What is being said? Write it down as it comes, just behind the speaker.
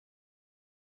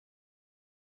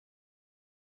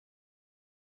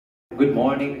Good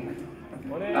morning.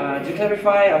 To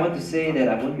clarify, I want to say that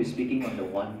I won't be speaking on the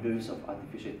wonders of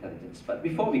artificial intelligence. But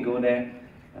before we go there,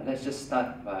 let's just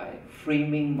start by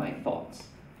framing my thoughts.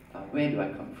 Where do I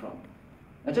come from?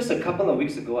 Just a couple of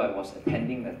weeks ago, I was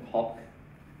attending a talk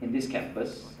in this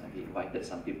campus. I invited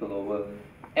some people over.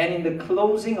 And in the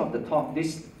closing of the talk,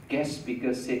 this guest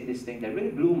speaker said this thing that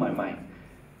really blew my mind.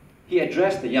 He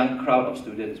addressed the young crowd of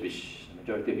students, which the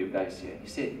majority of you guys here. He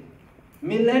said,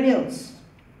 "Millennials,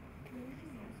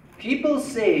 people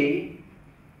say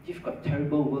you've got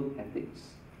terrible work ethics,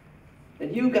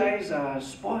 that you guys are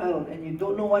spoiled and you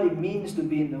don't know what it means to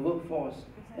be in the workforce.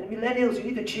 And millennials, you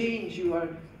need to change. You're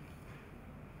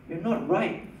not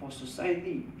right for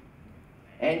society."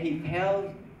 And he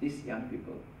tells these young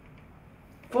people,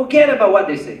 forget about what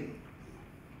they say.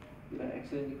 Did I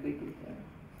accidentally click it? Yeah.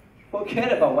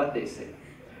 Forget about what they say.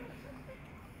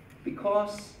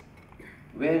 Because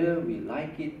whether we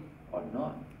like it or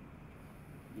not,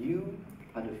 you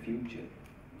are the future.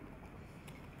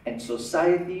 And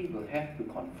society will have to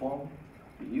conform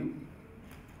to you,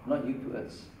 not you to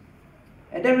us.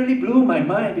 And that really blew my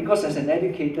mind because as an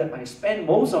educator, I spend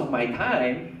most of my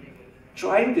time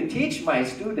trying to teach my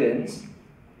students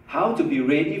how to be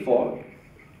ready for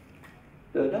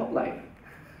the adult life.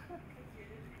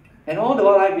 And all the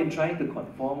while I've been trying to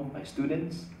conform my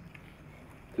students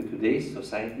to today's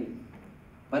society.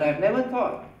 But I've never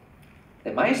thought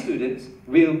that my students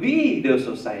will be the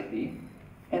society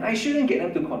and I shouldn't get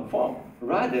them to conform.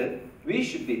 Rather, we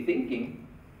should be thinking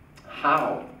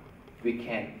how we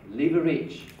can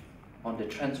leverage on the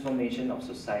transformation of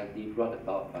society brought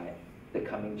about by the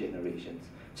coming generations.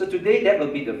 So today that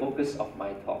will be the focus of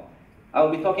my talk. I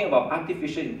will be talking about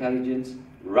artificial intelligence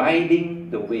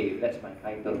riding the wave. That's my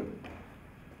title.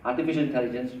 Artificial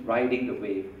intelligence riding the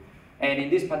wave. And in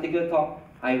this particular talk,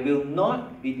 I will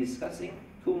not be discussing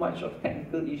too much of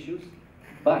technical issues,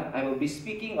 but I will be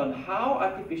speaking on how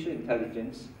artificial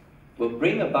intelligence will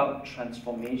bring about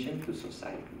transformation to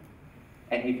society.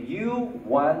 And if you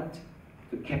want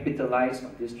to capitalize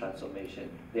on this transformation,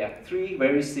 there are three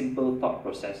very simple thought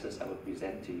processes I will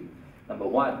present to you. Number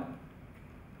one,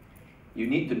 you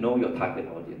need to know your target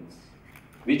audience,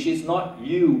 which is not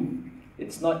you,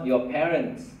 it's not your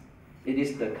parents, it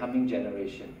is the coming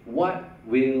generation. What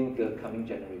will the coming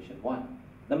generation want?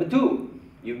 Number two,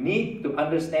 you need to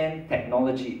understand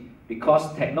technology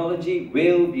because technology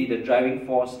will be the driving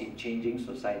force in changing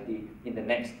society in the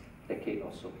next decade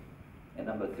or so. And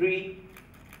number three,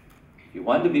 if you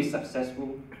want to be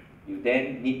successful, you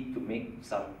then need to make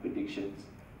some predictions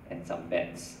and some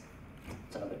bets.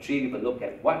 So number three, we will look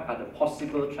at what are the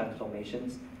possible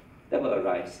transformations that will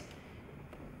arise.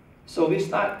 So we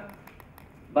start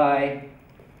by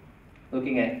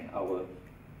looking at our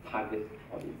target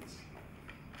audience.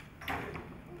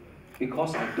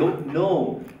 Because I don't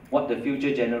know what the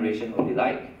future generation will be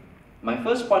like, my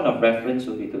first point of reference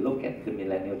will be to look at the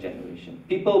millennial generation.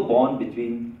 People born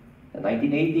between the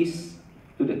 1980s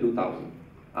to the 2000s.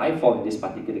 I fall in this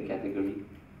particular category.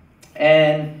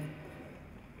 And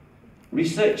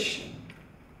research,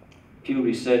 Pew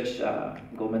Research,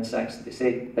 Goldman Sachs, they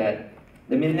say that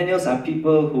the millennials are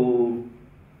people who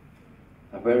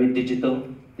are very digital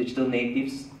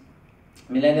natives.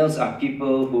 Millennials are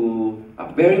people who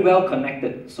are very well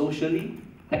connected socially,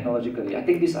 technologically. I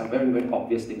think these are very, very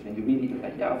obvious things when you read it.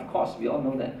 Like, yeah, of course, we all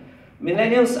know that.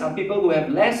 Millennials are people who have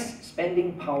less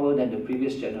spending power than the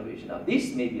previous generation. Now,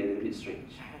 this may be a little bit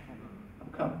strange.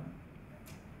 How come?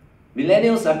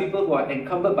 Millennials are people who are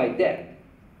encumbered by debt,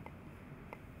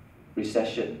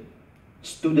 recession,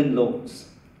 student loans.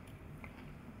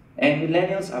 And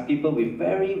millennials are people with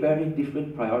very, very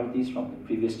different priorities from the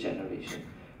previous generation.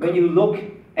 When you look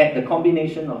at the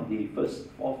combination of the first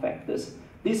four factors,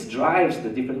 this drives the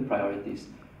different priorities.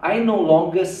 I no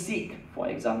longer seek, for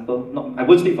example, I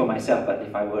won't speak for myself, but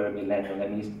if I were a millennial,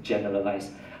 let me generalize.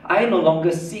 I no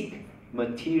longer seek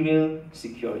material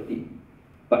security,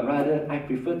 but rather I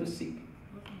prefer to seek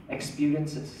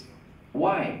experiences.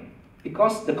 Why?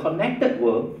 Because the connected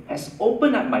world has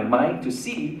opened up my mind to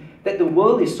see that the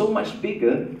world is so much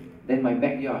bigger than my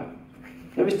backyard.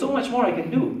 There is so much more I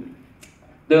can do.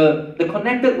 The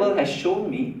connected world has shown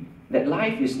me that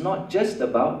life is not just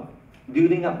about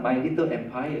building up my little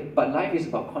empire, but life is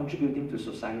about contributing to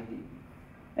society.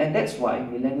 And that's why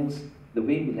millennials, the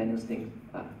way millennials think,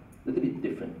 are a little bit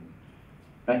different,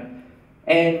 right?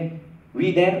 And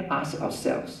we then ask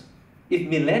ourselves, if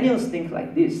millennials think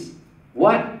like this,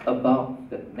 what about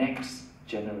the next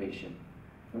generation?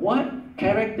 What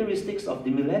characteristics of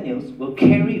the millennials will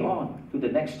carry on to the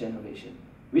next generation,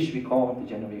 which we call the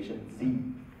generation Z?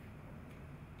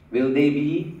 Will they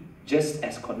be just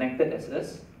as connected as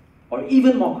us? or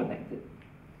even more connected?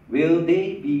 Will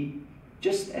they be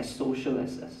just as social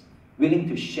as us, willing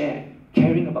to share,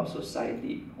 caring about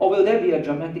society? Or will there be a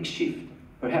dramatic shift?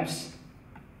 Perhaps,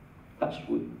 touch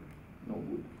wood, no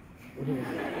wood.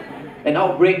 An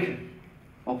outbreak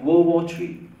of World War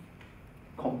III,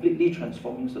 completely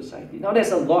transforming society. Now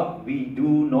there's a lot we do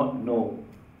not know.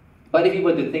 But if we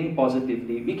were to think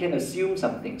positively, we can assume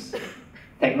some things.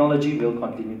 Technology will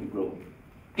continue to grow.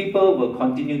 People will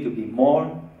continue to be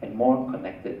more and more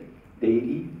connected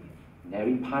daily in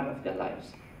every part of their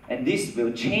lives. And this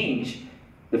will change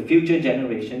the future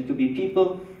generation to be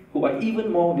people who are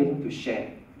even more willing to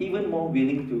share, even more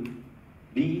willing to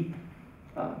be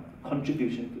a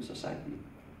contribution to society.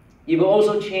 It will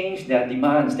also change their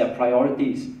demands, their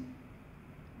priorities.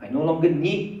 I no longer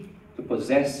need to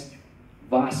possess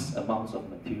vast amounts of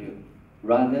material.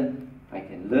 Rather, I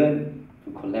can learn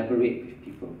to collaborate with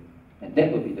people. And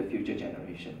that will be the future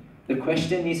generation. The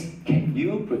question is, can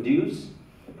you produce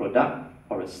a product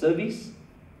or a service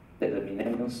that the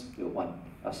millennials will want?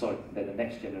 That the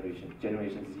next generation,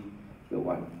 Generation Z, will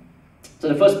want. So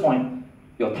the first point,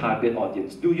 your target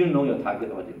audience. Do you know your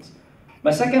target audience?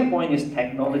 My second point is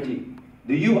technology.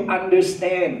 Do you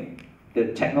understand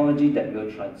the technology that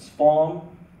will transform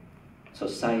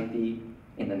society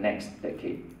in the next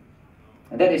decade?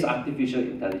 And that is artificial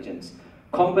intelligence.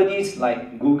 Companies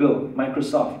like Google,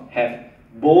 Microsoft have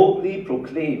boldly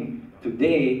proclaimed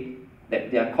today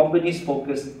that their company's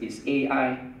focus is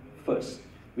AI first,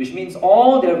 which means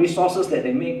all their resources that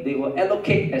they make, they will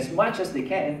allocate as much as they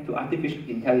can to artificial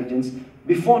intelligence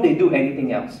before they do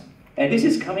anything else. And this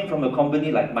is coming from a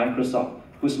company like Microsoft,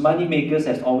 whose money makers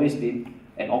has always been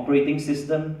an operating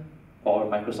system or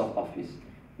Microsoft Office.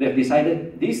 They have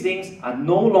decided these things are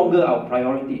no longer our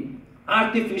priority.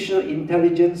 Artificial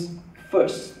intelligence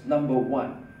first, number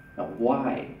one. Now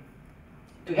why?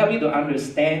 To help you to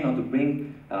understand or to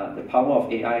bring the power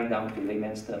of AI down to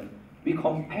layman's term, we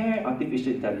compare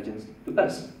artificial intelligence to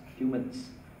us, humans.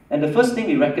 And the first thing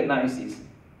we recognize is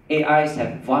AIs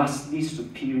have vastly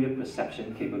superior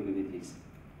perception capabilities.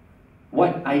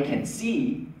 What I can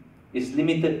see is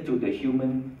limited to the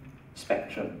human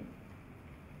spectrum.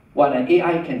 What an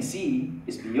AI can see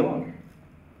is beyond.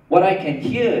 What I can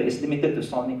hear is limited to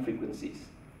sonic frequencies.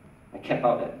 I cap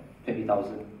out at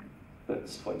 20,000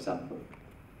 hertz, for example.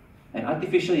 An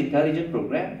artificial intelligence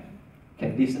program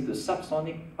can listen to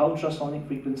subsonic, ultrasonic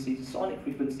frequencies, sonic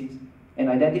frequencies, and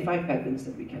identify patterns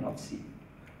that we cannot see.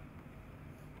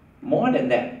 More than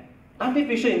that,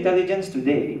 artificial intelligence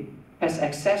today has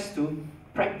access to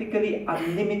practically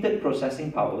unlimited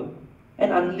processing power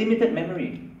and unlimited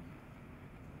memory.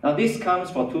 Now this comes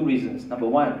for two reasons. Number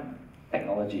one,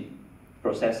 technology.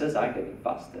 Processors are getting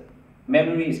faster.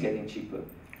 Memory is getting cheaper.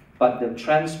 But the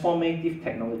transformative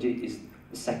technology is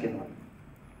the second one.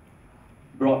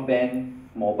 Broadband,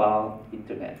 mobile,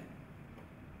 internet.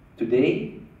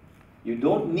 Today, you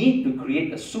don't need to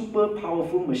create a super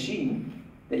powerful machine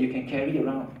that you can carry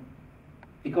around.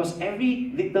 Because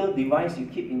every little device you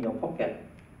keep in your pocket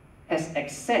has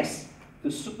access to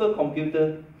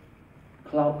supercomputer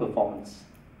cloud performance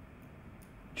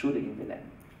through the internet.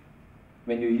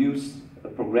 When you use a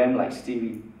program like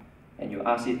Siri and you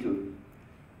ask it to,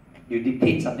 you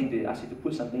dictate something to it, ask it to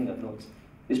put something in your notes,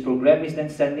 this program is then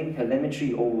sending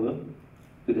telemetry over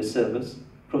to the servers,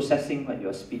 processing what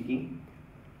you're speaking,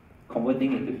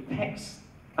 converting it to text,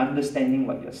 understanding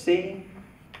what you're saying,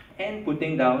 and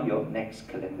putting down your next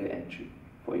calendar entry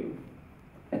for you.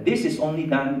 And this is only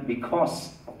done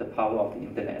because of the power of the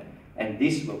internet, and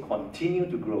this will continue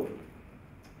to grow.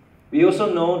 We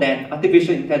also know that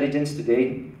artificial intelligence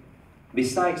today,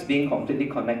 besides being completely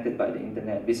connected by the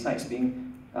internet, besides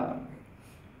being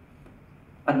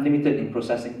unlimited in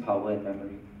processing power and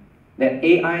memory, that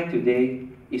AI today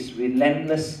is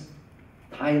relentless,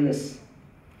 tireless.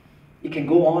 It can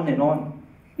go on and on.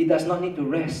 It does not need to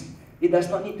rest. It does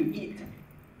not need to eat.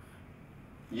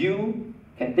 You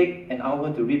can take an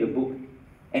hour to read a book,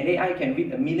 and AI can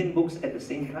read 1,000,000 books at the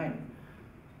same time.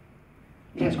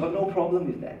 It has got no problem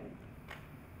with that.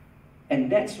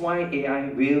 And that's why AI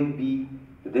will be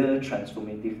the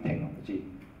transformative technology.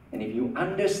 And if you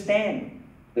understand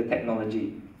the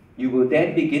technology, you will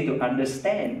then begin to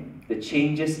understand the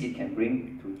changes it can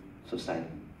bring to society.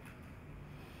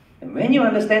 And when you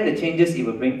understand the changes it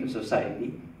will bring to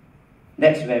society,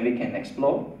 that's where we can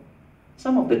explore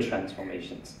some of the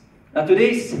transformations. Now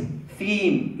today's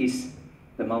theme is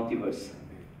the multiverse.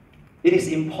 It is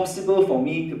impossible for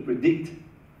me to predict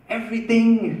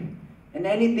everything and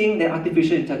anything that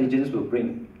artificial intelligence will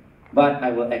bring, but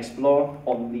I will explore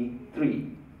only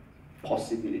 3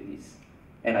 possibilities.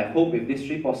 And I hope with these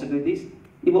 3 possibilities,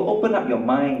 it will open up your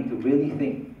mind to really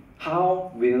think,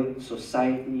 how will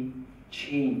society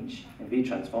change and be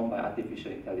transformed by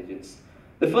artificial intelligence?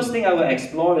 The first thing I will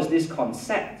explore is this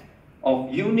concept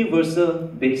of universal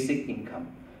basic income.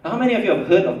 Now, how many of you have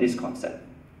heard of this concept?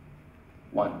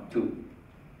 One, two,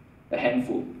 a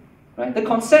handful, right? The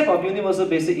concept of universal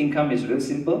basic income is real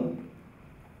simple.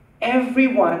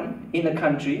 Everyone in a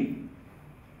country,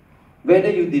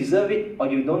 whether you deserve it or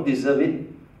you don't deserve it,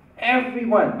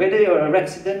 everyone, whether you're a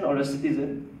resident or a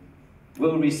citizen,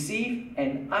 will receive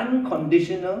an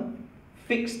unconditional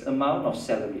fixed amount of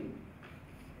salary.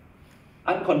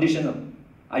 Unconditional.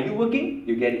 Are you working?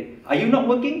 You get it. Are you not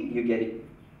working? You get it.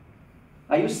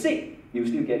 Are you sick? You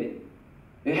still get it.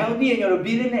 You're healthy and you're a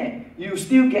billionaire, you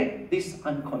still get this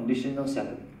unconditional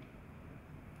salary.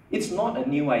 It's not a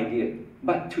new idea,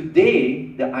 but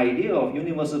today the idea of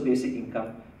universal basic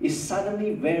income is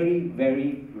suddenly very,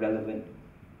 very relevant.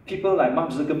 People like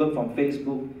Mark Zuckerberg from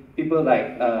Facebook, people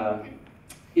like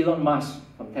Elon Musk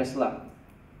from Tesla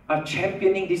are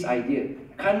championing this idea.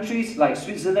 Countries like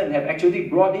Switzerland have actually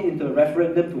brought it into a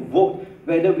referendum to vote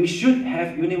whether we should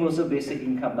have universal basic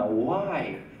income. Now,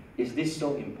 why is this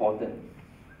so important?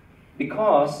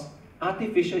 Because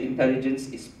artificial intelligence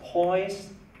is poised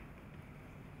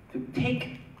to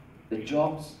take the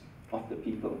jobs of the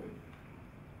people.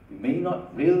 You may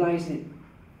not realize it,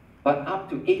 but up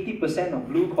to 80% of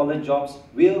blue-collar jobs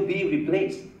will be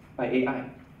replaced by AI.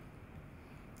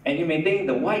 And you may think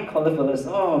the white-collar fellas,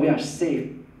 oh, we are safe.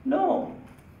 No.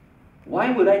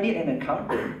 Why would I need an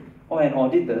accountant or an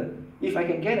auditor if I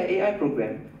can get an AI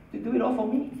program to do it all for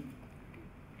me?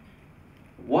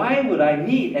 Why would I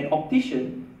need an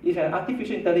optician if an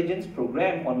artificial intelligence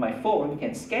program on my phone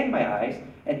can scan my eyes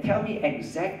and tell me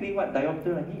exactly what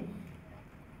diopter I need?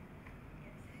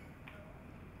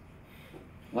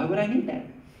 Why would I need that?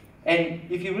 And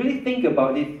if you really think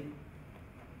about it,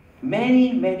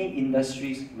 many, many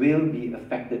industries will be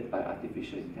affected by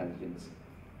artificial intelligence.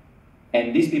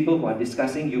 And these people who are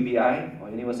discussing UBI, or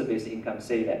Universal Basic Income,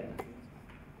 say that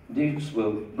this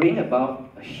will bring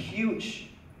about a huge,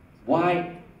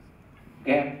 wide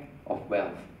gap of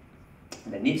wealth.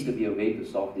 And there needs to be a way to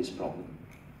solve this problem.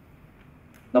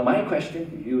 Now, my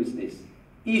question to you is this.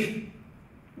 If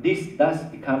this does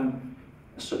become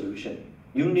a solution,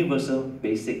 universal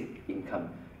basic income.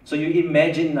 So you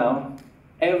imagine now,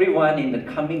 everyone in the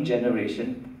coming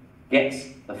generation gets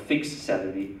a fixed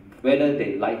salary, whether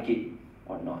they like it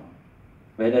or not.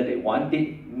 Whether they want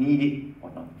it, need it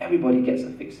or not. Everybody gets a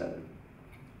fixed salary.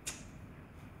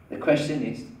 The question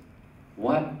is,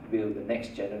 what will the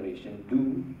next generation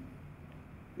do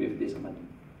with this money?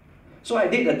 So I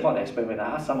did a thought experiment.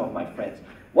 I asked some of my friends,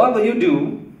 what will you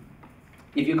do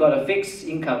if you got a fixed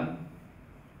income,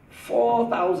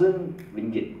 4,000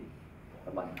 ringgit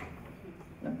a month?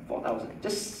 4,000,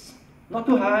 just not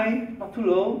too high, not too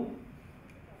low,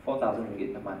 4,000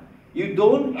 ringgit a month. You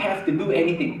don't have to do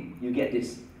anything, you get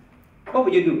this. What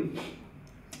would you do?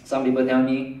 Some people tell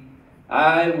me,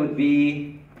 I would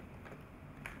be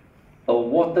a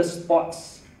water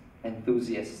sports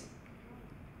enthusiast.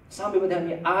 Some people tell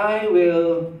me, I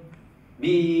will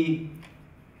be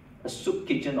a soup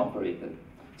kitchen operator.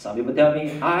 Some people tell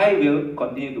me, I will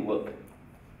continue to work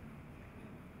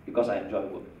because I enjoy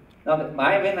work. Now,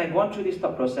 when I've gone through this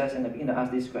thought process and I begin to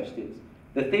ask these questions,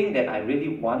 the thing that I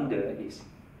really wonder is,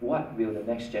 what will the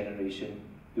next generation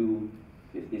do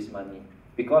with this money?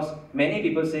 Because many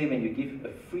people say when you give a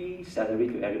free salary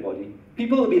to everybody,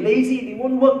 people will be lazy, they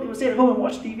won't work, they will stay at home and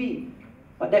watch TV.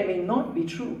 But that may not be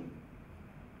true.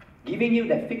 Giving you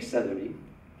that fixed salary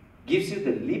gives you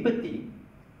the liberty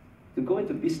to go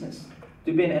into business,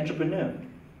 to be an entrepreneur.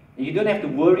 And you don't have to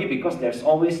worry because there's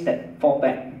always that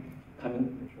fallback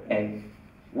coming. And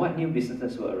what new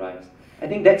businesses will arise? I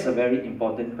think that's a very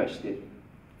important question.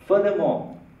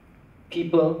 Furthermore,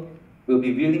 people will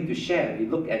be willing to share. We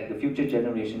look at the future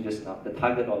generation just now, the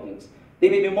target audience. They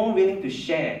may be more willing to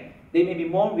share. They may be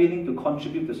more willing to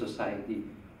contribute to society.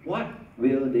 What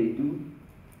will they do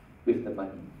with the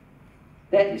money?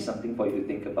 That is something for you to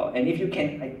think about. And if you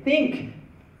can, I think,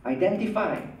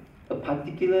 identify a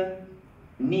particular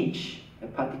niche, a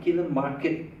particular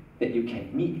market that you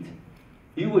can meet,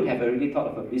 you would have already thought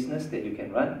of a business that you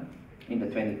can run in the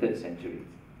 23rd century.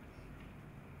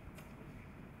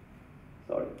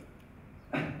 Sorry.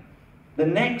 The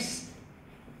next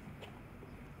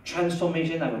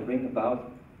transformation I will bring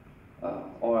about,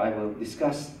 or I will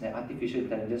discuss that artificial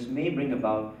intelligence may bring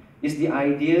about, is the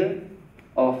idea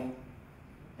of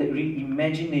the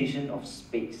reimagination of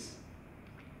space.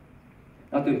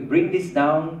 Now, to bring this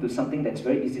down to something that's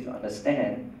very easy to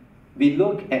understand, we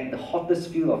look at the hottest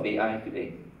field of AI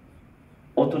today.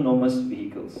 autonomous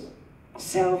vehicles,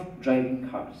 self-driving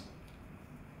cars.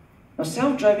 Now,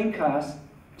 self-driving cars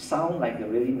sound like a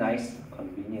really nice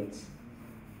convenience.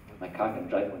 My car can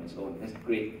drive on its own, that's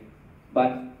great.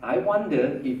 But I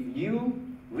wonder if you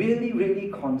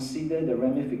really consider the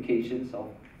ramifications of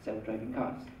self-driving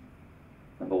cars.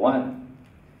 Number one,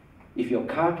 if your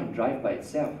car can drive by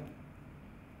itself,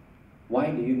 why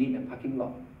do you need a parking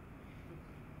lot?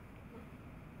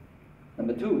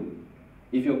 Number two,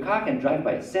 if your car can drive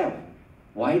by itself,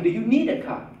 why do you need a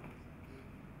car?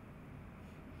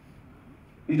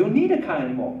 You don't need a car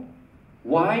anymore.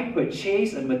 Why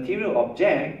purchase a material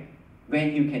object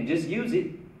when you can just use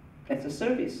it as a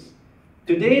service?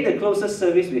 Today, the closest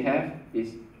service we have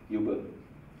is Uber.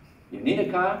 You need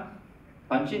a car,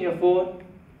 punch in your phone,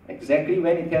 exactly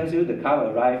when it tells you the car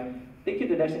will arrive, take you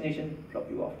to the destination, drop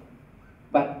you off.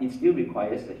 But it still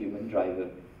requires a human driver.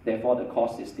 Therefore, the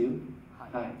cost is still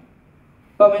high.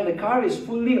 But when the car is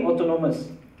fully autonomous,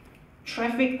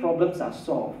 traffic problems are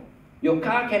solved. Your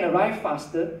car can arrive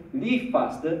faster, leave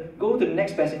faster, go to the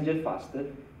next passenger faster.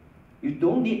 You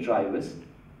don't need drivers.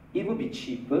 It will be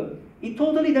cheaper. It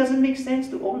totally doesn't make sense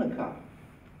to own a car.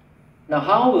 Now,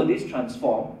 how will this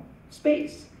transform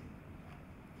space?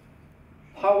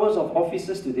 Towers of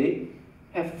offices today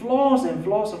have floors and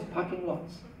floors of parking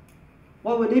lots.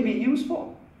 What will they be used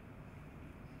for?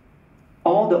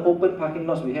 All the open parking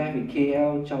lots we have in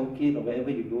KL, Chowkit, or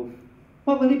wherever you go,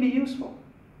 what will it be used for?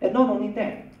 And not only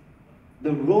that,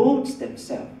 the roads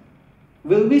themselves.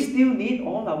 Will we still need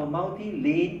all our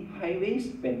multi-lane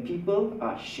highways when people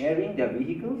are sharing their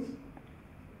vehicles?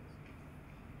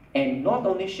 And not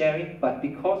only sharing, but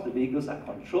because the vehicles are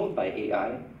controlled by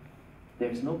AI, there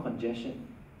is no congestion,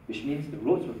 which means the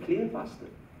roads will clear faster.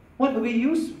 What do we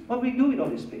use? What do we do with all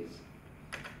this space?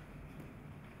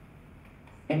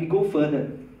 And we go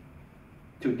further.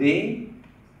 Today,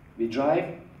 we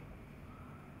drive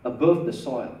above the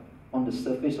soil, on the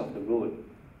surface of the road,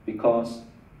 because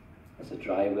as a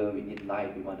driver, we need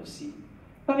light, we want to see.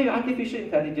 But with artificial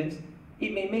intelligence,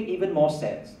 it may make even more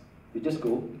sense to just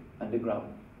go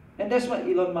underground. And that's what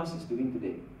Elon Musk is doing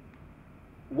today.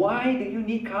 Why do you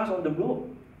need cars on the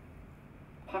road?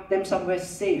 Park them somewhere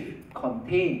safe,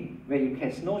 contained, where you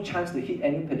has no chance to hit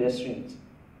any pedestrians.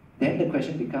 Then the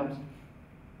question becomes,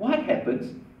 what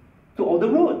happens to all the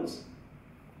roads?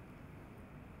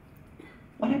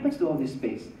 What happens to all this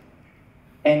space?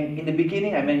 And in the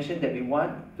beginning, I mentioned that we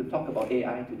want to talk about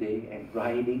AI today and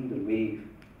riding the wave.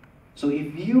 So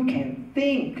if you can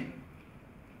think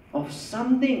of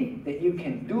something that you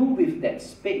can do with that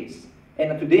space,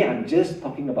 and today I'm just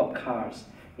talking about cars.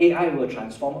 AI will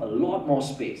transform a lot more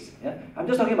space. Yeah? I'm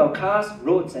just talking about cars,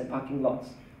 roads, and parking lots.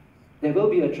 There will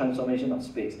be a transformation of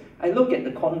space. I look at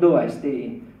the condo I stay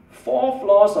in, 4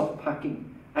 floors of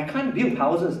parking. I can't build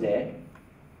houses there.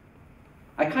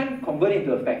 I can't convert it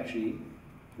into a factory.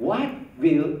 What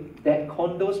will that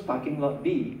condo's parking lot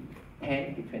be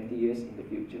 10 to 20 years in the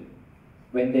future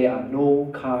when there are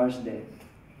no cars there?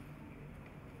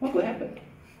 What will happen?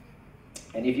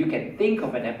 And if you can think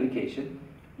of an application,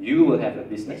 you will have a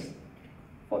business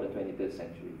for the 23rd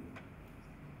century.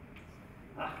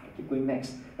 I keep going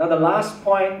next. Now the last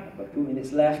point, I've got 2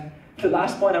 minutes left. The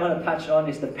last point I want to touch on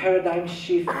is the paradigm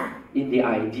shift in the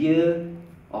idea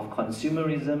of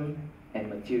consumerism and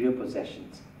material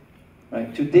possessions.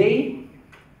 Right? Today,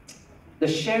 the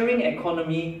sharing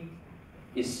economy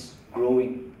is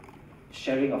growing.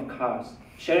 Sharing of cars,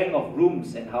 sharing of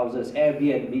rooms and houses,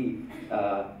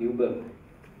 Airbnb, Uber.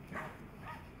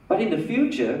 But in the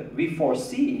future, we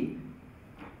foresee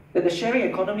that the sharing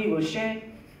economy will share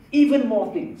even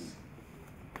more things.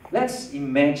 Let's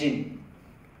imagine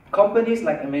companies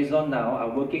like Amazon now are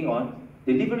working on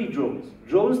delivery drones.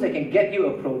 Drones that can get you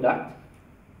a product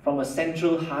from a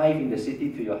central hive in the city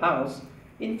to your house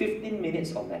in 15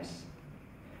 minutes or less.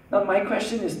 Now my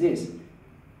question is this: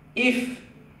 if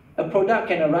a product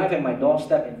can arrive at my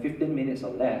doorstep in 15 minutes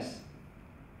or less,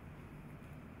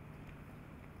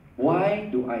 why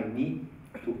do I need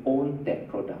to own that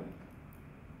product?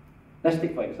 Let's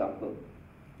take for example,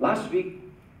 last week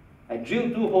I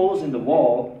drilled 2 holes in the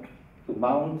wall to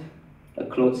mount a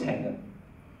clothes hanger.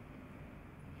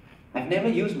 I've never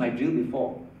used my drill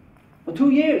before. For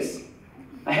 2 years,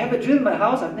 I have a drill in my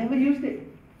house, I've never used it.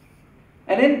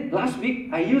 And then last week,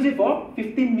 I used it for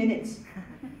 15 minutes.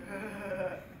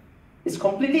 It's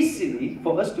completely silly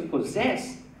for us to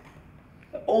possess,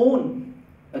 own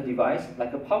a device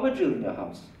like a power drill in your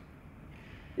house.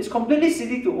 It's completely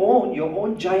silly to own your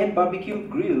own giant barbecue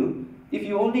grill if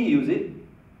you only use it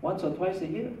once or twice a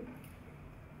year.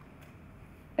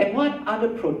 And what other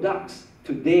products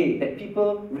today that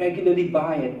people regularly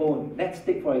buy and own. Let's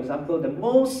take, for example, the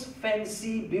most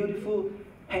fancy, beautiful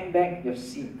handbag you've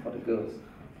seen for the girls.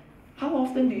 How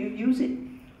often do you use it?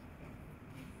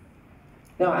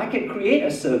 Now, I can create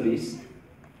a service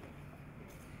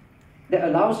that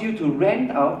allows you to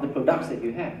rent out the products that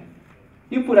you have.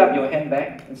 You put up your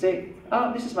handbag and say,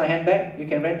 oh, this is my handbag. You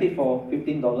can rent it for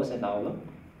 $15 an hour.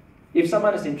 If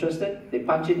someone is interested, they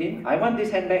punch it in. I want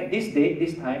this handbag this day,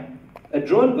 this time. A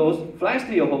drone goes, flies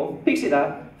to your home, picks it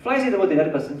up, flies it over to the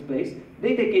other person's place.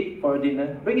 They take it for a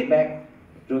dinner, bring it back,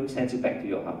 drone sends it back to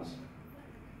your house.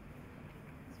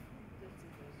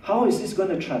 How is this going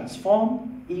to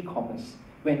transform e-commerce?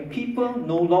 When people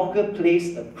no longer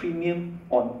place a premium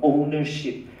on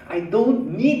ownership. I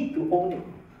don't need to own it.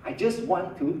 I just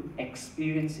want to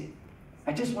experience it.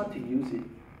 I just want to use it.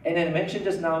 And I mentioned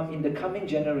just now, in the coming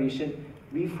generation,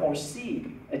 we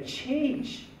foresee a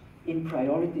change in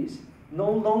priorities.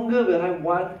 No longer will I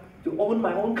want to own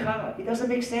my own car. It doesn't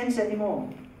make sense anymore.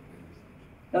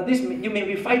 Now you may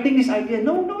be fighting this idea.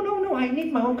 No, no, no, no, I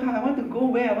need my own car. I want to go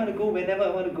where I want to go, whenever I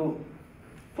want to go.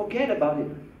 Forget about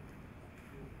it.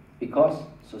 Because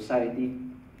society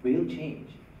will change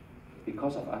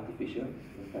because of artificial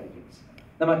intelligence.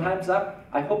 Now my time's up.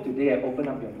 I hope today I open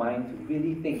up your mind to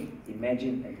really think,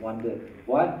 imagine and wonder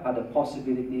what are the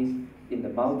possibilities in the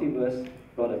multiverse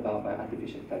brought about by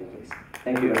artificial intelligence.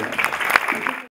 Thank you very much.